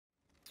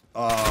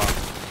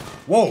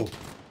Whoa.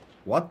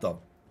 What the?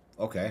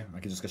 Okay, I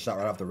can just get shot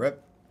right off the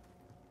rip.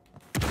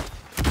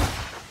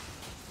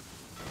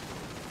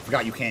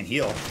 Forgot you can't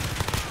heal.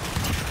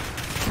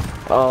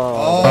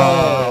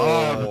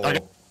 Oh.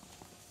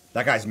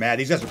 That guy's mad.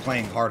 These guys are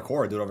playing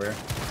hardcore, dude, over here.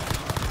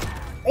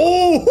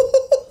 Oh!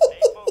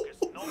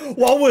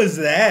 What was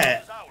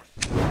that?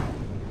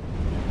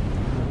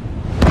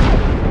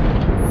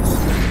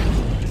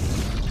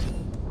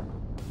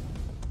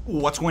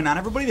 What's going on,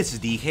 everybody? This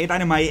is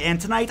dkdynamite, and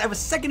tonight I have a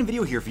second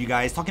video here for you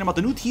guys talking about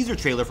the new teaser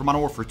trailer for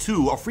Modern Warfare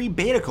 2, a free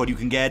beta code you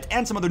can get,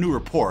 and some other new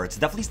reports.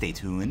 Definitely stay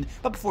tuned.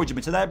 But before we jump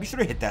into that, be sure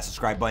to hit that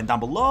subscribe button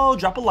down below,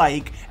 drop a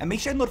like, and make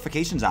sure you have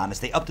notifications on to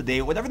stay up to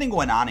date with everything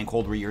going on in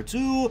Cold War Year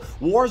 2,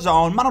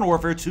 Warzone, Modern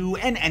Warfare 2,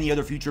 and any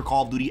other future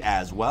Call of Duty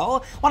as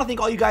well. I want to thank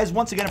all you guys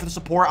once again for the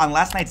support on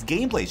last night's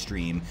gameplay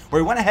stream,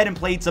 where we went ahead and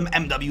played some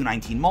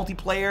MWII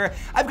multiplayer.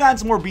 I've gotten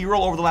some more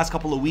B-roll over the last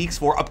couple of weeks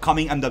for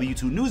upcoming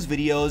MW2 news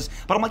videos,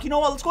 but I'm like, you know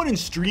what, let's go ahead and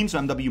stream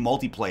some MW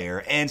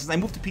multiplayer. And since I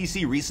moved to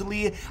PC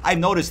recently, I've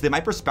noticed that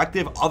my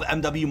perspective of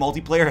MW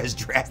multiplayer has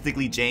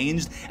drastically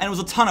changed, and it was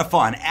a ton of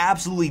fun.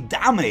 Absolutely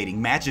dominating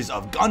matches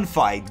of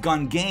gunfight,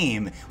 gun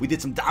game. We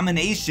did some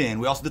domination.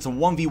 We also did some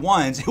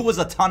 1v1s. It was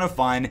a ton of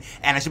fun,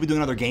 and I should be doing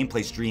another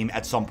gameplay stream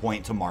at some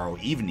point tomorrow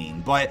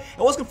evening. But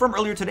it was confirmed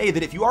earlier today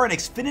that if you are an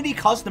Xfinity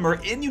customer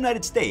in the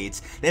United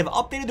States, they have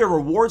updated their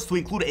rewards to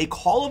include a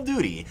Call of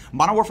Duty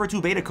Modern Warfare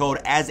 2 beta code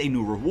as a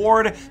new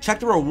reward.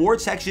 Check the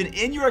reward section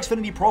in your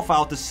Xfinity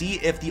profile to see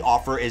if the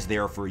offer is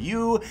there for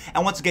you,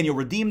 and once again you'll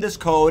redeem this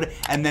code,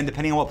 and then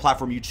depending on what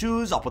platform you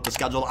choose, I'll put the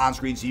schedule on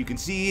screen so you can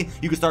see,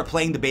 you can start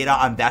playing the beta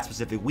on that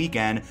specific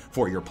weekend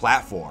for your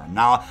platform.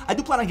 Now I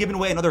do plan on giving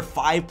away another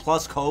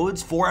 5+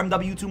 codes for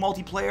MW2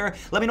 multiplayer.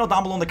 Let me know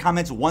down below in the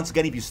comments once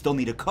again if you still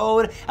need a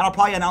code, and I'll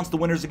probably announce the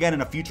winners again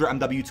in a future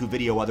MW2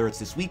 video, whether it's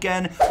this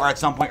weekend or at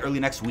some point early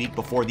next week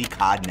before the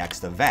COD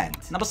Next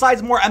event. Now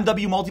besides more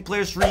MW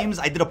multiplayer streams,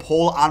 I did a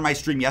poll on my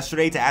stream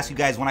yesterday to ask you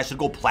guys when I should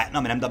go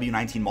platinum in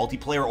MW19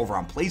 multiplayer over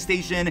on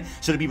PlayStation.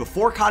 Should it be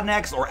before COD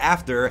Next or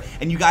after?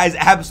 And you guys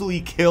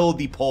absolutely killed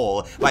the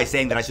poll by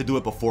saying that I should do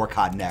it before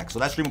COD Next. So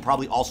that stream will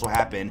probably also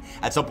happen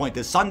at some point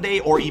this Sunday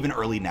or even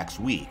early next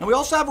week. And we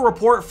also have a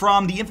report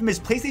from the infamous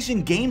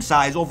PlayStation Game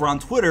Size over on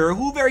Twitter,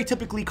 who very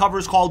typically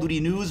covers Call of Duty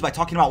news by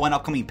talking about when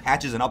upcoming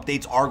patches and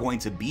updates are going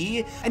to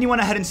be. And he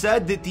went ahead and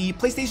said that the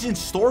PlayStation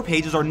Store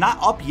pages are not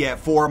up yet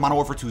for Modern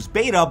Warfare 2's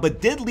beta,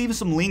 but did leave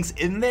some links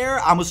in there.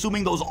 I'm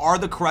assuming those are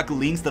the correct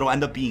links that will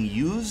end up being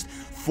used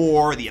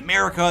for the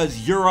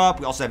Americas, Europe.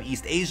 We also have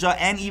East Asia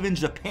and even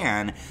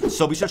Japan.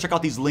 So be sure to check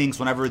out these links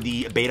whenever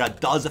the beta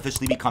does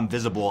officially become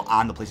visible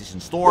on the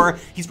PlayStation Store.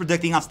 He's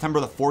predicting on September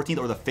the 14th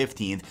or the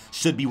 15th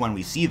should be when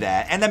we see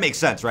that. And that makes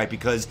sense, right?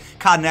 Because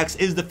COD Next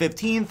is the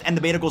 15th and the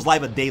beta goes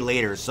live a day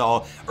later.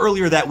 So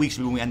earlier that week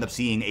should be when we end up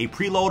seeing a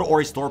preload or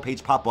a store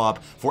page pop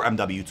up for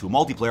MW2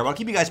 multiplayer. But I'll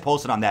keep you guys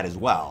posted on that as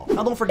well.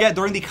 Now don't forget,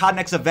 during the COD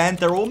Next event,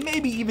 there will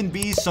maybe even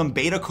be some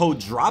beta code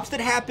drops that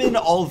happen,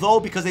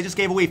 although because they just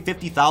gave away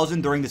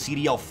 50,000 during the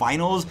CDL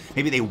finals,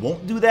 maybe they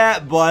won't do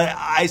that, but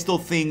I still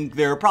think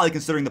they're probably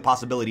considering the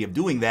possibility of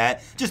doing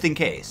that, just in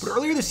case. But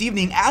earlier this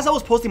evening, as I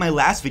was posting my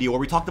last video where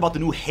we talked about the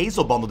new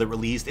Hazel bundle that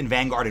released in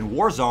Vanguard and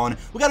Warzone,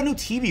 we got a new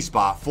TV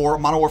spot for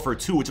Modern Warfare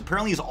 2, which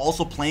apparently is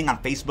also playing on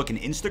Facebook and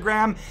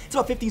Instagram. It's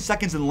about 15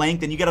 seconds in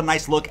length, and you get a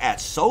nice look at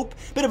Soap,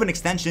 bit of an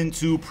extension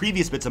to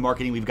previous bits of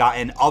marketing we've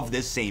gotten of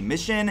this same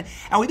mission,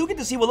 and we do get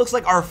to see what looks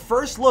like our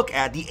first look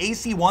at the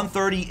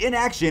AC-130 in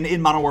action in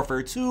Modern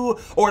Warfare 2,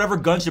 or whatever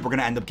gunship we're going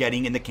to end up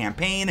getting in the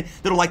campaign.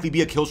 That'll likely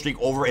be a kill streak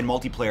over in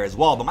multiplayer as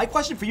well. But my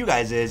question for you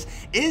guys is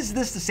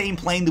this the same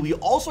plane that we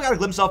also got a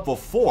glimpse of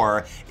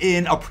before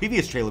in a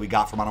previous trailer we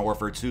got for Modern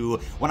Warfare 2?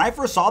 When I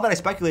first saw that, I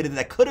speculated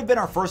that could have been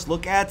our first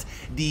look at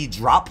the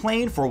drop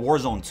plane for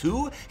Warzone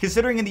 2,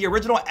 considering in the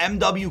original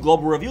MW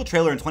Global Reveal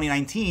trailer in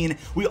 2019,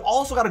 we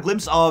also got a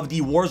glimpse of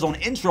the Warzone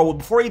intro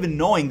before even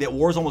knowing that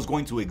Warzone was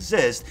going to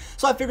exist.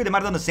 So I figured they might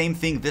have done the same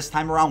thing this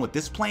time around with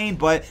this plane,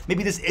 but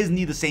maybe this isn't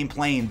the same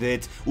plane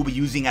that we'll be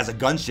using as a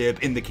gunship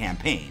in the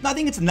campaign. Now, I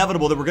think it's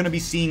inevitable that we're going to be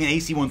seeing an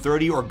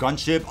AC-130 or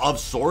gunship of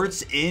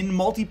sorts in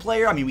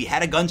multiplayer. I mean, we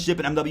had a gunship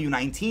in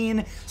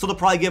MW19, so they'll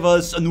probably give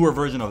us a newer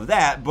version of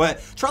that.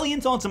 But Charlie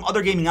Intel and some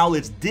other gaming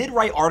outlets did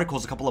write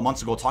articles a couple of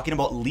months ago talking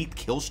about leaked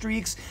kill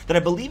streaks that I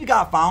believe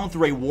got found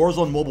through a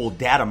Warzone mobile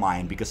data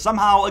mine, because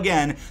somehow,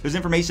 again, there's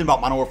information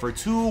about Modern Warfare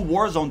 2,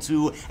 Warzone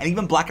 2, and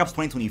even Black Ops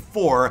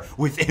 2024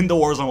 within the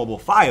Warzone mobile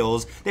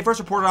files. They first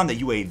reported on the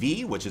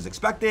UAV, which is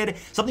expected,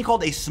 something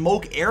called a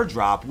smoke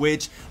airdrop,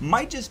 which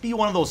might just be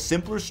one of those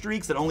simpler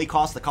streaks that only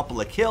cost a couple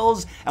of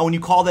kills, and when you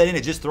call that in,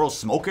 it just throws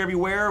smoke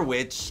everywhere,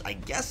 which I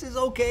guess is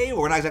okay.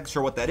 We're not exactly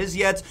sure what that is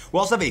yet. We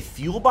also have a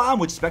fuel bomb,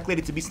 which is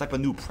speculated to be some type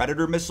of new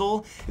Predator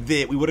missile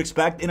that we would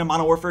expect in a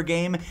Modern Warfare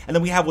game, and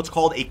then we have what's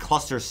called a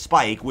cluster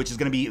spike, which is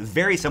going to be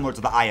very similar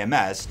to the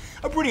IMS.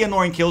 A pretty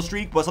annoying kill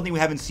streak, but something we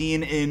haven't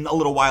seen in a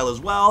little while as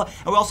well.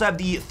 And we also have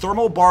the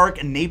Thermobark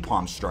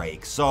Napalm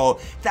Strike, so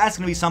that's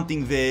going to be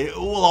something that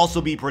will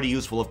also be pretty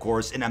useful, of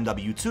course, in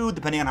MW2,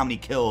 depending on how many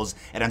kills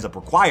it ends up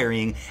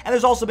requiring. and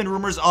there's also been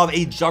rumors of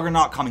a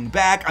Juggernaut coming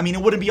back. I mean,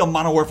 it wouldn't be a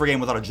Modern Warfare game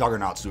without a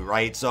Juggernaut suit,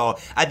 right? So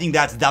I think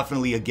that's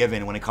definitely a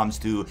given when it comes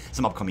to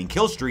some upcoming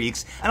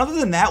Killstreaks. And other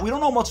than that, we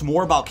don't know much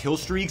more about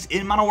Killstreaks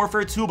in Modern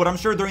Warfare 2, but I'm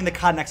sure during the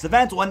COD Next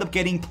event, we'll end up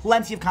getting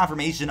plenty of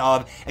confirmation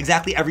of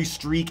exactly every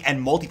streak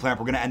and multiplayer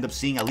we're going to end up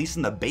seeing, at least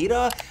in the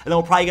beta, and then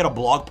we'll probably get a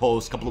blog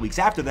post a couple of weeks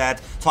after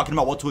that talking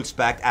about what to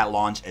expect at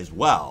launch as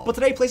well. But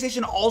today,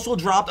 PlayStation also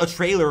dropped a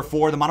trailer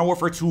for the Modern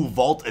Warfare 2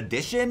 Vault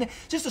Edition,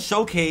 just to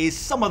showcase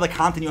some of the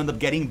content you end up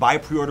getting by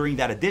pre-ordering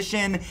that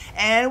edition,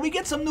 and we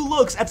get some new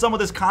looks at some of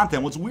this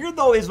content. What's weird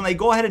though is when they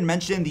go ahead and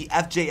mention the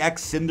FJX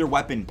Cinder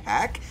Weapon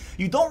Pack,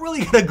 you don't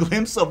really get a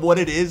glimpse of what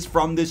it is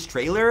from this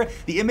trailer.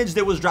 The image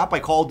that was dropped by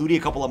Call of Duty a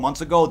couple of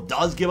months ago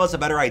does give us a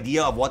better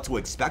idea of what to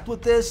expect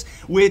with this,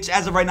 which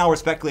as of right now we're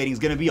speculating is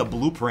going to be a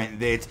blueprint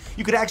that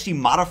you could actually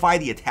modify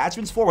the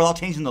attachments for without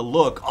changing the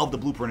look of the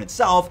blueprint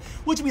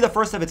itself, which would be the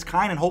first of its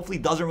kind and hopefully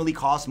doesn't really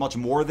cost much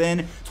more than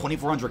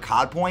 2,400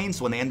 COD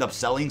points when they end up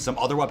selling some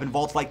other weapon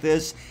vaults like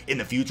this in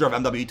the future of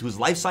MW2's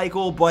life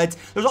cycle. But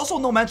there's also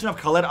no mention of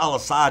Khaled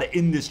Al-Assad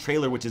in this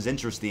trailer, which is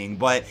interesting,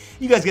 but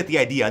you guys get the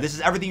idea. This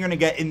is everything you're going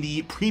to get in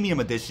the premium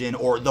edition,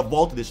 or the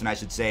Vault edition I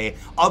should say,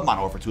 of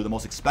Modern Warfare 2, the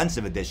most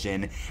expensive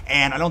edition,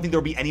 and I don't think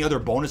there'll be any other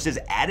bonuses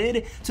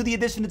added to the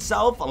edition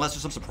itself unless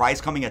there's some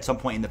surprise coming at some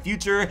point in the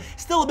future.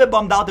 Still a bit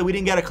bummed out that we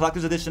didn't get a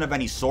collector's edition of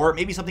any sort,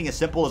 maybe something as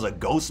simple as a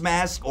ghost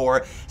mask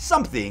or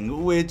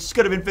something, which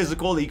could have been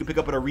physical that you can pick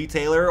up at a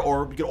retailer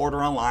or you can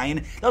order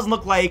online. Doesn't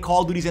look like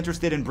Call of Duty's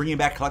interested in bringing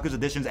back collector's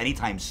editions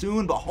anytime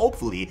soon, but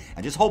hopefully,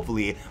 and just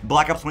hopefully,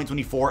 Black Ops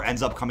 2024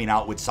 ends up coming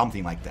out with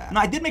something like that.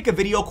 Now, I did make a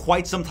video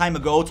quite some time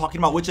ago talking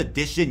about which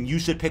edition you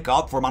should pick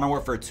up for Modern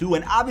Warfare 2,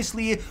 and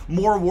obviously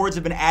more rewards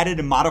have been added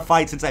and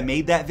modified since I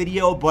made that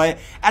video, but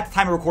at the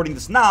time of recording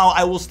this now,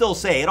 I will still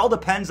say it all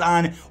depends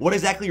on what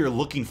exactly you're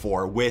looking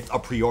for with a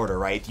pre-order,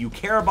 right? You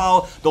care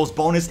about those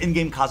bonus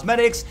in-game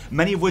cosmetics,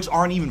 many of which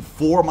aren't even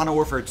for Modern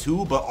Warfare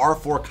 2, but are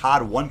for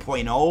COD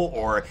 1.0,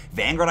 or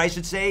Vanguard I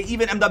should say,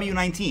 even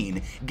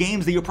MW19,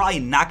 games that you're probably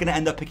not going to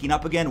end up picking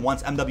up again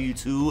once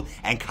MW2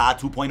 and COD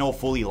 2.0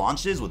 fully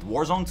launches with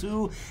Warzone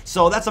 2,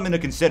 so that's something to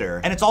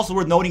consider. And it's also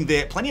worth noting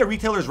that plenty of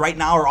retailers right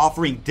now are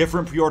offering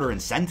different pre-order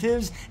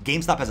incentives.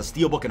 GameStop has a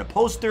steelbook and a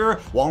poster.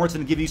 Walmart's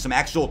going to give you some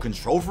actual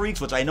control freaks,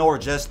 which I know are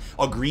just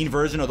a green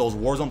version of those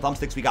Warzone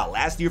thumbsticks we got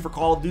last year for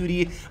Call of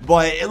Duty,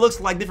 but it looks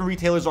like different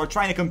retailers are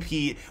trying to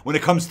compete when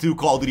it comes to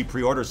Call of Duty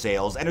pre-order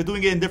sales, and they're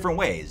doing it in different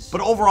ways.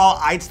 But overall,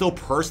 I'd still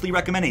personally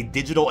recommend a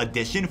digital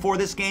edition for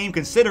this game,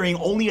 considering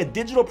only a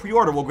digital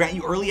pre-order will grant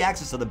you early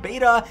access to the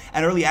beta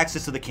and early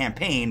access to the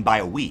campaign by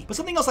a week. But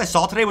something else I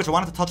saw today, which I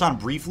wanted to touch on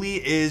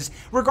briefly, is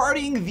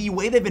regarding the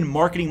way they've been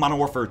marketing Modern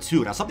Warfare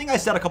 2. Now, something I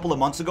said a couple of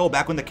months ago,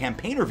 back when the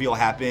campaign reveal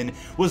happened,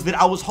 was that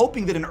I was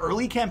hoping that an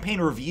early campaign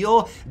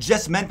reveal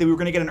just meant that we were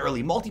going to get an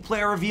early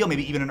multiplayer reveal,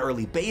 maybe even an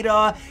early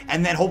beta,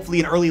 and then hopefully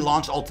an early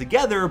launch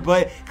altogether,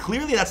 but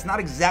clearly that's not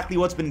exactly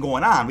what's been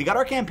going on. We got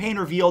our campaign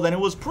revealed, and it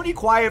was pretty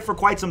quiet for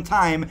quite some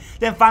time.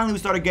 Then finally we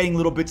started getting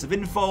little bits of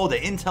info, the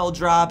intel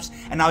drops,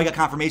 and now we got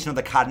confirmation of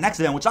the COD Next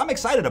event, which I'm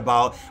excited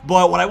about.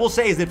 But what I will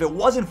say is that if it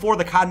wasn't for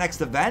the COD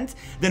Next event,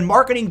 then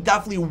marketing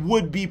definitely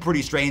would be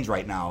pretty strange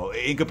right now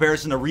in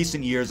comparison to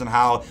recent years and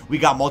how we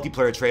got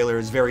multiplayer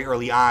trailers very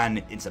early on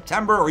in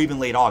September or even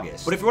late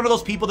August. But if you're one of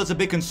those people that's a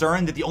bit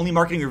concerned that the only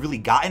marketing we've really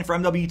gotten for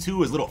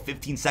MW2 is little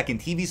 15-second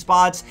TV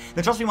spots,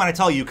 then trust me when I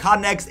tell you,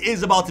 COD Next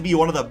is about to be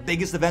one of the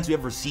biggest events we've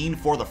ever seen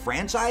for the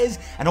franchise,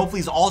 and hopefully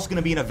it's also going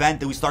to be an event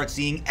that we start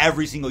seeing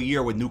every single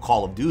year with new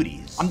Call of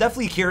Duties. I'm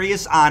definitely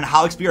curious on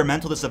how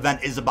experimental this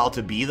event is about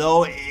to be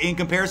though. In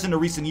comparison to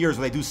recent years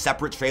where they do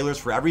separate trailers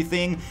for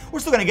everything, we're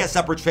still going to get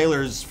separate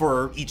trailers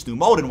for each new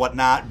mode and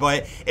whatnot,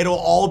 but it'll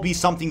all be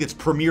something that's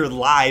premiered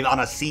live on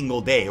a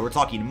single day. We're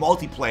talking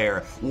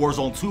multiplayer,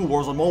 Warzone 2,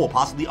 Warzone Mobile,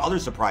 possibly other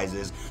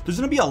surprises. There's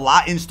going to be a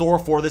lot in store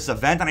for this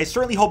event, and I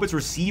certainly hope it's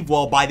received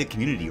well by the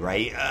community,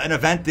 right? An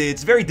event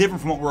that's very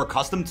different from what we're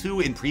accustomed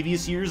to in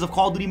previous years of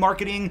Call of Duty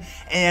marketing,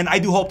 and I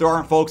do hope there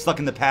aren't folks stuck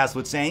in the past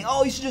with saying,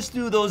 oh, you should just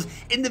do those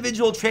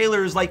individual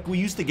trailers like we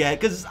used to get,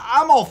 because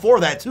I'm all for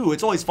that too.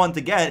 It's always fun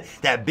to get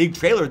that big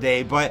trailer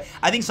day, but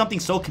I think something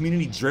so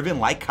community-driven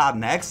like COD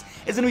Next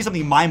is going to be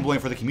something mind-blowing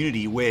for the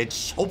community,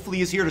 which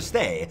hopefully is here to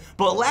stay.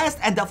 But last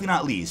and definitely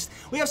not least,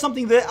 we have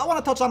something that I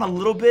want to touch on a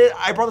little bit.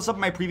 I brought this up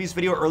in my previous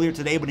video earlier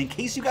today, but in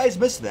case you guys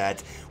missed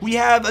that, we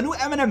have a new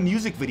Eminem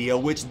music video,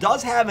 which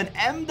does have an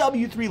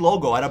MW3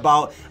 logo at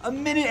about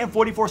 1 minute and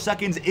 44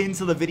 seconds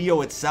into the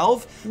video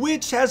itself,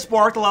 which has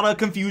sparked a lot of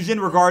confusion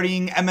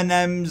regarding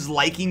Eminem's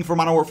liking for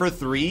Modern Warfare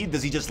 3.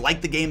 Does he just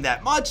like the game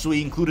that much, so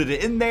he included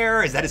it in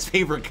there? Is that his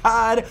favorite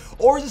COD?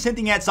 Or is this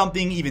hinting at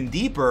something even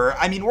deeper?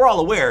 I mean, we're all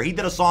aware he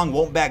did a song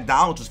Won't Back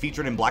Down, which was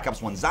featured in Black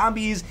Ops 1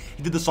 Zombies.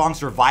 He did the song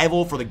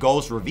Survival for the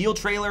Ghost reveal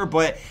trailer,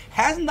 but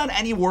hasn't done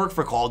any work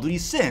for Call of Duty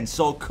since.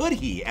 So could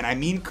he, and I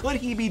mean could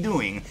he, be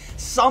doing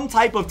some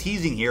type of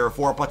teasing here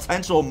for a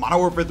potential Modern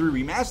Warfare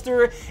 3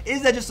 remaster?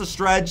 Is that just a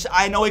stretch?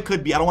 I know it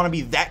could be. I don't want to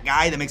be that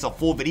guy that makes a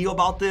full video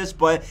about this,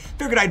 but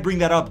figured I'd bring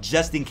that up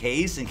just in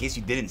case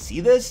you didn't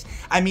see this.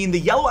 I mean, the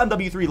yellow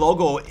MW3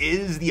 logo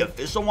is the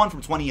official one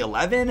from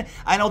 2011.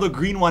 I know the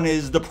green one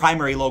is the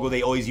primary logo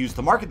they always use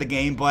to market the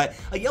game, but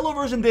a yellow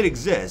version did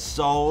exist,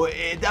 so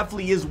it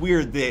definitely is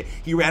weird that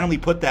he randomly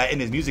put that in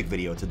his music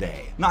video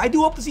today. Now, I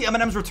do hope to see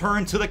Eminem's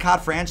return to the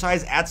COD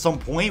franchise at some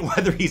point,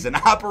 whether he's an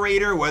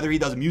operator, whether he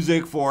does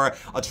music for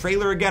a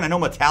trailer again. I know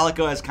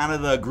Metallica is kind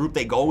of the group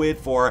they go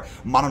with for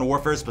Modern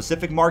Warfare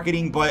specific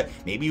marketing, but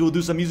maybe he'll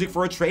do some music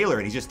for a trailer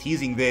and he's just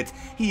teasing that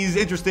he's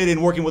interested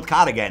in working with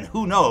COD again.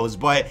 Who knows?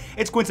 But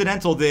it's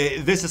coincidental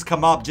that this has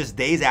come up just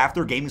days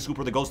after Gaming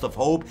Scooper The Ghost of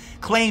Hope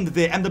claimed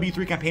that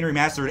MW3 Campaign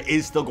Remastered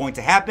is still going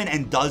to happen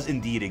and does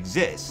indeed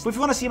exist. But if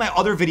you want to see my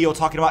other video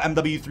talking about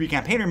MW3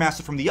 Campaign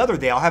Remastered from the other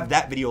day, I'll have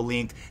that video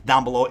linked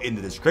down below in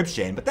the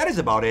description. But that is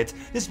about it.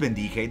 This has been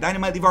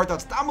dkdynamite. Leave our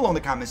thoughts down below in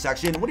the comment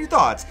section. What are your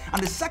thoughts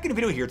on the second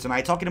video here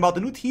tonight talking about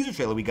the new teaser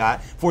trailer we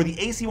got for the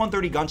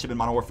AC-130 Gunship in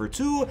Modern Warfare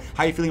 2?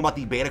 How are you feeling about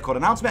the beta code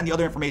announcement and the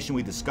other information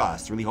we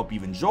discussed? Really hope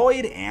you've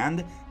enjoyed,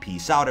 and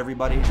peace out,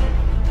 everybody.